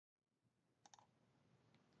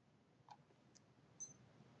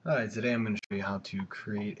Hi, today I'm going to show you how to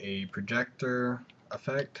create a projector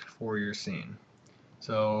effect for your scene.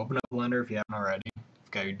 So open up Blender if you haven't already. You've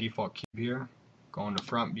got your default cube here. Go into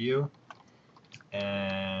front view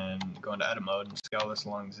and go into edit mode and scale this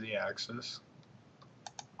along the Z-axis.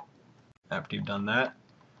 After you've done that,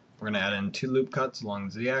 we're going to add in two loop cuts along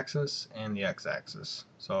the Z-axis and the X-axis.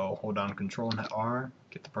 So hold down Control and hit R,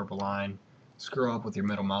 get the purple line, scroll up with your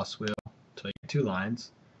middle mouse wheel until you get two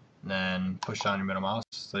lines. Then push down your middle mouse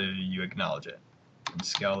so you acknowledge it. And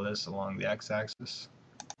scale this along the X-axis.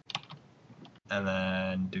 And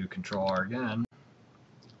then do Control R again.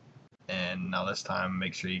 And now this time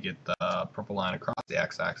make sure you get the purple line across the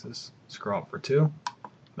X-axis. Scroll up for 2,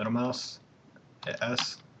 middle mouse, hit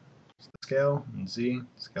S, scale, and Z,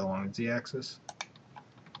 scale along the Z-axis.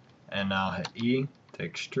 And now hit E to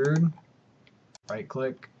extrude, right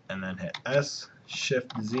click, and then hit S,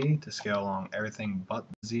 Shift Z to scale along everything but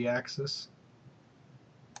the Z-axis.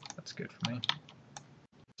 That's good for me.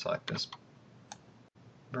 Select this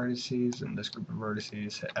vertices and this group of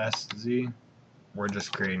vertices, hit S, Z. We're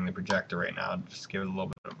just creating the projector right now, just give it a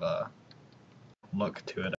little bit of a look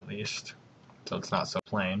to it at least, so it's not so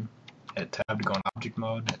plain. Hit tab to go in object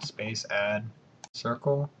mode, hit space, add,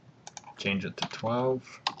 circle, change it to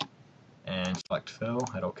 12, and select fill,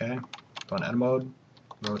 hit OK. Go in edit mode,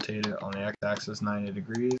 rotate it on the X-axis 90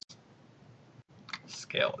 degrees,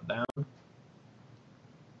 scale it down.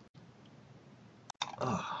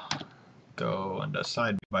 Go into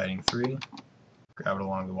side view by hitting 3, grab it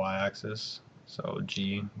along the Y-axis, so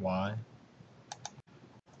G, Y.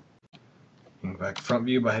 You can go back to front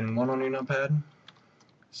view by hitting 1 on your numpad.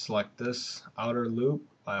 Select this outer loop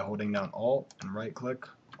by holding down Alt and right click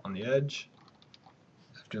on the edge.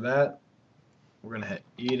 After that, we're going to hit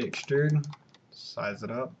E to extrude, size it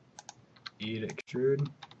up, E to extrude,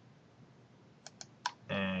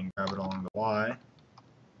 and grab it along the Y.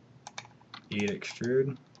 E to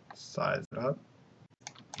extrude, size it up,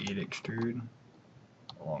 E to extrude,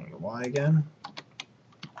 along the Y again.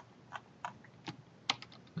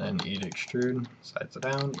 Then E to extrude, size it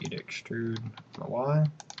down, E to extrude on the Y,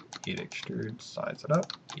 E to extrude, size it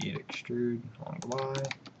up, E to extrude along the Y,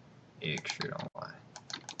 E to extrude on the Y.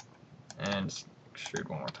 And extrude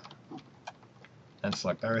one more time. Then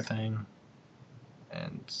select everything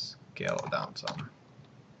and scale it down some.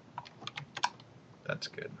 That's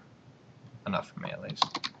good. Enough for me at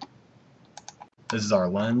least. This is our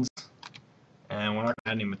lens, and we're not going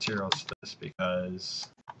to add any materials to this because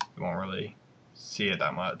you won't really see it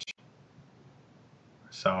that much.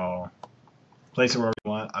 So place it wherever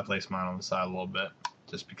you want. I place mine on the side a little bit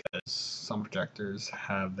just because some projectors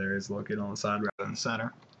have theirs located on the side rather than the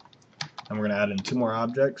center. And we're going to add in 2 more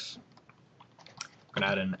objects. We're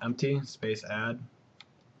going to add in empty, space add,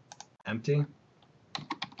 empty.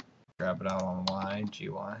 Grab it out on Y,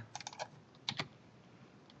 GY.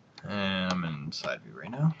 And I'm in side view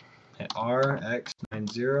right now. Hit R, X,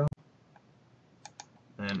 90,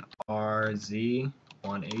 and RZ,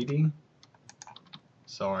 180.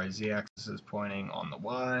 So our Z-axis is pointing on the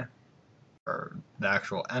Y, or the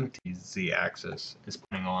actual empty Z-axis is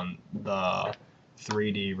pointing on the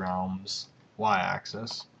 3D realm's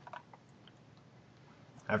Y-axis.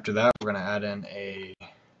 After that, we're going to add in a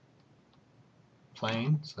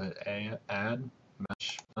plane, so hit A, add,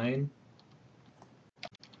 mesh plane.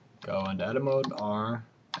 Go into edit mode, R,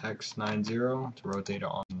 X, 90 to rotate it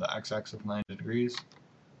on the X-axis 90 degrees.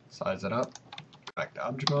 Size it up, go back to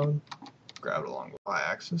object mode, grab it along the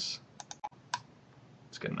Y-axis.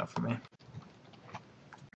 It's good enough for me.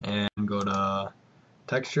 And go to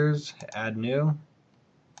textures, add new,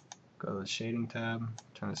 go to the shading tab,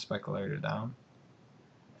 turn the speculator down,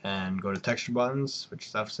 and go to texture buttons, which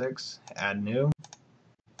is F6, add new,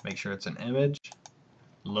 make sure it's an image,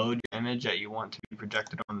 load your image that you want to be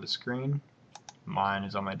projected on the screen. Mine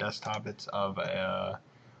is on my desktop, it's of a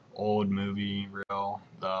old movie reel,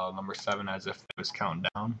 the number 7 as if it was counting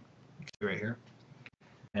down, you can see right here.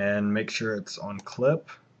 And make sure it's on clip,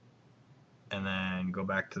 and then go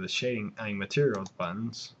back to the shading and materials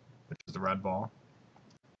buttons, which is the red ball,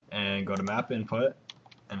 and go to map input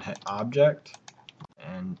and hit object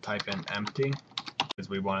and type in empty because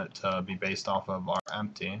we want it to be based off of our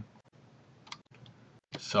empty.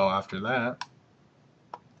 So after that,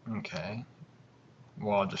 okay,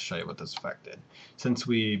 well, I'll just show you what this effect did. Since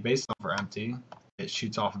we based off our empty, it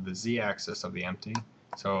shoots off of the Z-axis of the empty,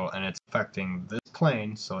 so, and it's affecting this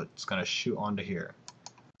plane, so it's going to shoot onto here.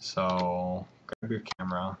 So grab your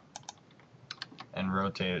camera and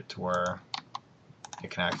rotate it to where you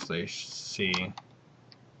can actually see.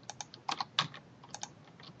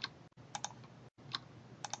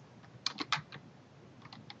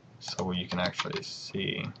 so you can actually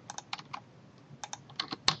see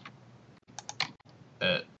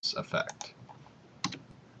its effect.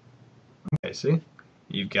 Okay, see?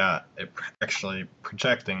 You've got it actually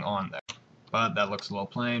projecting on there, but that looks a little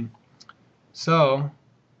plain. So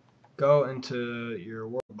go into your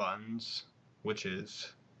world buttons, which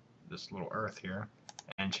is this little earth here,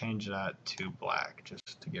 and change that to black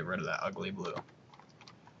just to get rid of that ugly blue.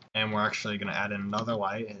 And we're actually going to add in another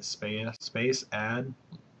light, is space add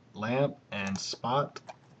lamp and spot.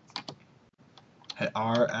 Hit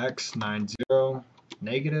RX90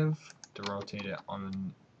 negative to rotate it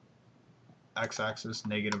on the x-axis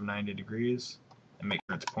negative 90 degrees and make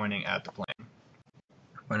sure it's pointing at the plane.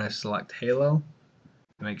 We're going to select halo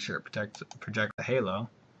to make sure it project the halo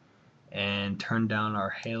and turn down our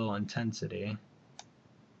halo intensity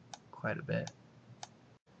quite a bit.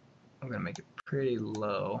 I'm going to make it pretty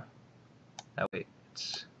low. That way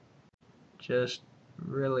it's just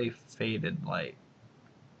really faded light.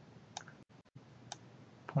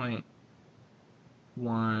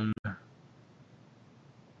 0.1,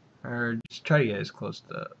 or just try to get as close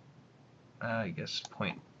to, I guess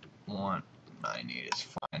 0.198 is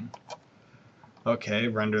fine. Okay,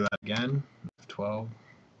 render that again, 12.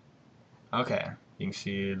 Okay, you can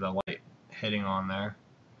see the light hitting on there,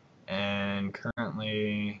 and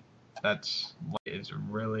currently that's light is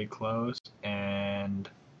really close and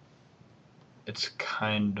it's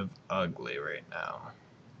kind of ugly right now.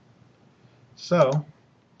 So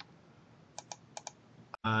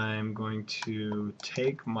I'm going to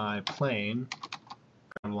take my plane,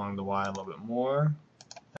 grab along the Y a little bit more,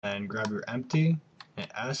 and grab your empty and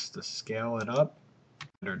S to scale it up.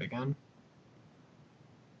 Render it again.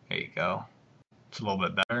 There you go. It's a little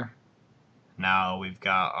bit better. Now we've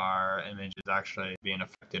got our images actually being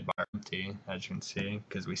affected by our empty, as you can see,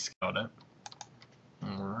 because we scaled it.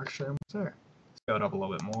 And we're actually almost there. Scale it up a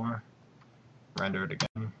little bit more. Render it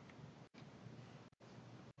again.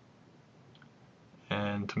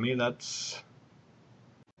 And to me it's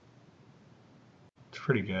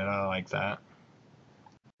pretty good. I like that.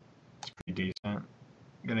 It's pretty decent.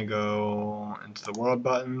 I'm gonna go into the world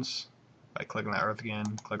buttons by clicking that earth again,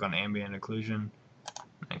 click on ambient occlusion,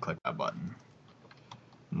 and click that button.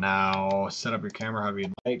 Now set up your camera however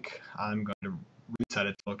you'd like. I'm going to reset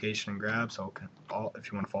it to location and grab, so if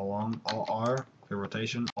you want to follow along, Alt R, clear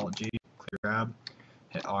rotation, Alt G, clear grab,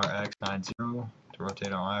 hit RX90 to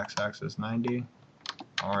rotate on x-axis 90,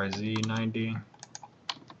 RZ 90.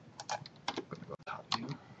 Go top view.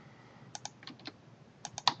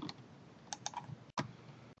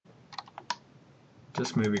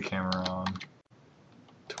 Just move your camera on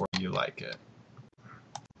to where you like it.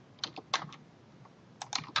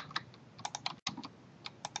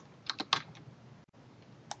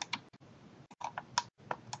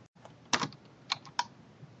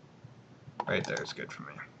 Right there is good for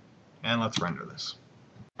me. And let's render this.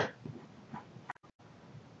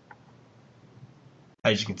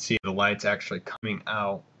 As you can see, the light's actually coming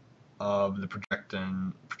out of the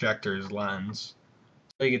projector's lens.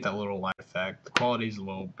 So you get that little light effect. The quality's a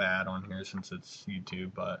little bad on here since it's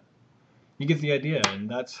YouTube, but you get the idea, and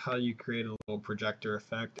that's how you create a little projector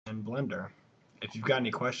effect in Blender. If you've got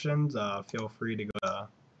any questions, feel free to go to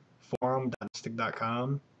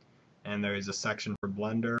forum.stick.com, and there is a section for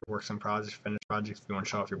Blender, works and projects, finished projects, if you want to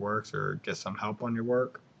show off your works or get some help on your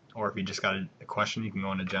work, or if you just got a question, you can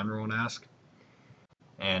go into general and ask.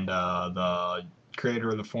 And the creator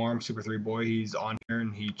of the forum, Super3Boy, he's on here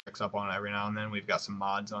and he checks up on it every now and then. We've got some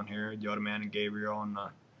mods on here, Yoda Man and Gabriel, and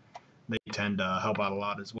they tend to help out a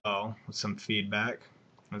lot as well with some feedback.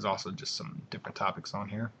 There's also just some different topics on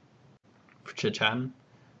here for chit-chatting.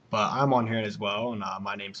 But I'm on here as well, and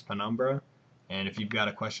my name's Penumbra. And if you've got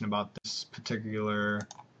a question about this particular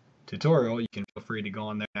tutorial, you can feel free to go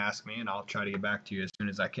on there and ask me, and I'll try to get back to you as soon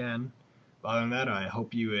as I can. But other than that, I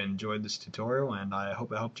hope you enjoyed this tutorial, and I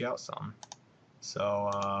hope it helped you out some.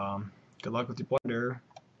 So, good luck with your Blender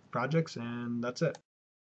projects, and that's it.